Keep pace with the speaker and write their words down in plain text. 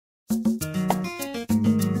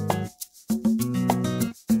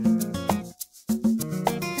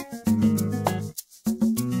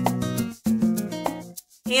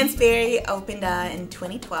Hansberry opened in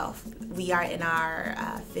 2012. We are in our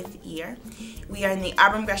 5th year. We are in the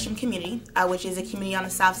Auburn Gresham community, which is a community on the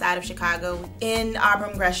south side of Chicago. In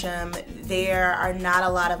Auburn Gresham, there are not a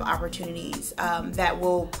lot of opportunities that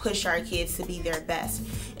will push our kids to be their best.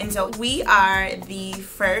 And so we are the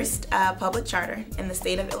first public charter in the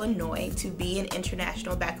state of Illinois to be an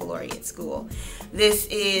international baccalaureate school. This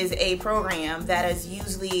is a program that is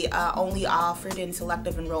usually only offered in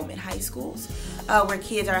selective enrollment high schools, where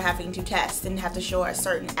kids are having to test and have to show a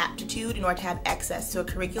certain aptitude in order to have access to a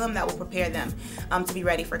curriculum that will prepare them to be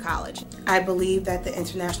ready for college. I believe that the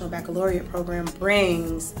International Baccalaureate program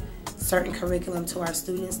brings certain curriculum to our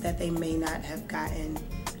students that they may not have gotten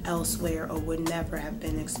elsewhere or would never have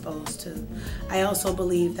been exposed to. I also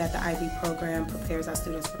believe that the IB program prepares our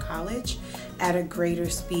students for college at a greater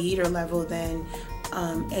speed or level than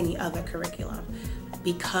any other curriculum.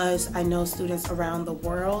 Because I know students around the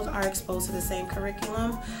world are exposed to the same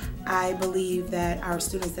curriculum, I believe that our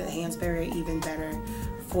students at Hansberry are even better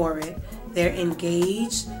for it. They're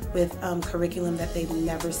engaged with curriculum that they've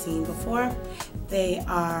never seen before. They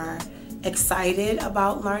are excited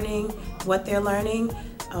about learning what they're learning,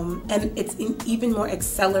 and it's even more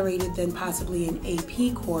accelerated than possibly an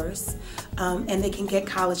AP course, and they can get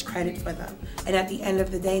college credit for them. And at the end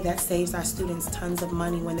of the day, that saves our students tons of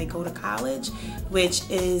money when they go to college, which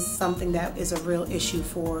is something that is a real issue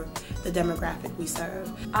for the demographic we serve.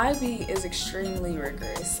 IB is extremely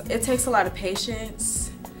rigorous. It takes a lot of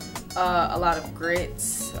patience, a lot of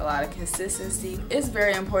grit, a lot of consistency. It's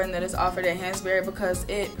very important that it's offered at Hansberry because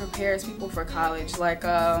it prepares people for college. Like,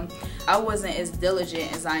 I wasn't as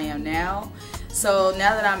diligent as I am now. So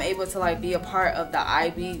now that I'm able to be a part of the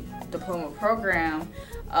IB diploma program,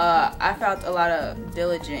 I felt a lot of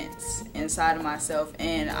diligence inside of myself,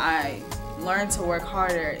 and I learned to work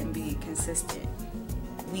harder and be consistent.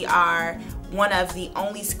 We are one of the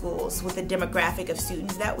only schools with a demographic of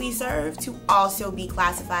students that we serve to also be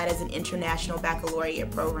classified as an international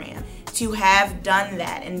baccalaureate program. To have done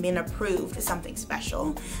that and been approved is something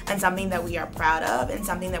special and something that we are proud of and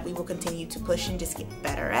something that we will continue to push and just get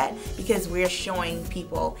better at, because we're showing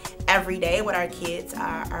people every day what our kids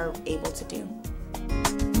are able to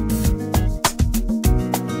do.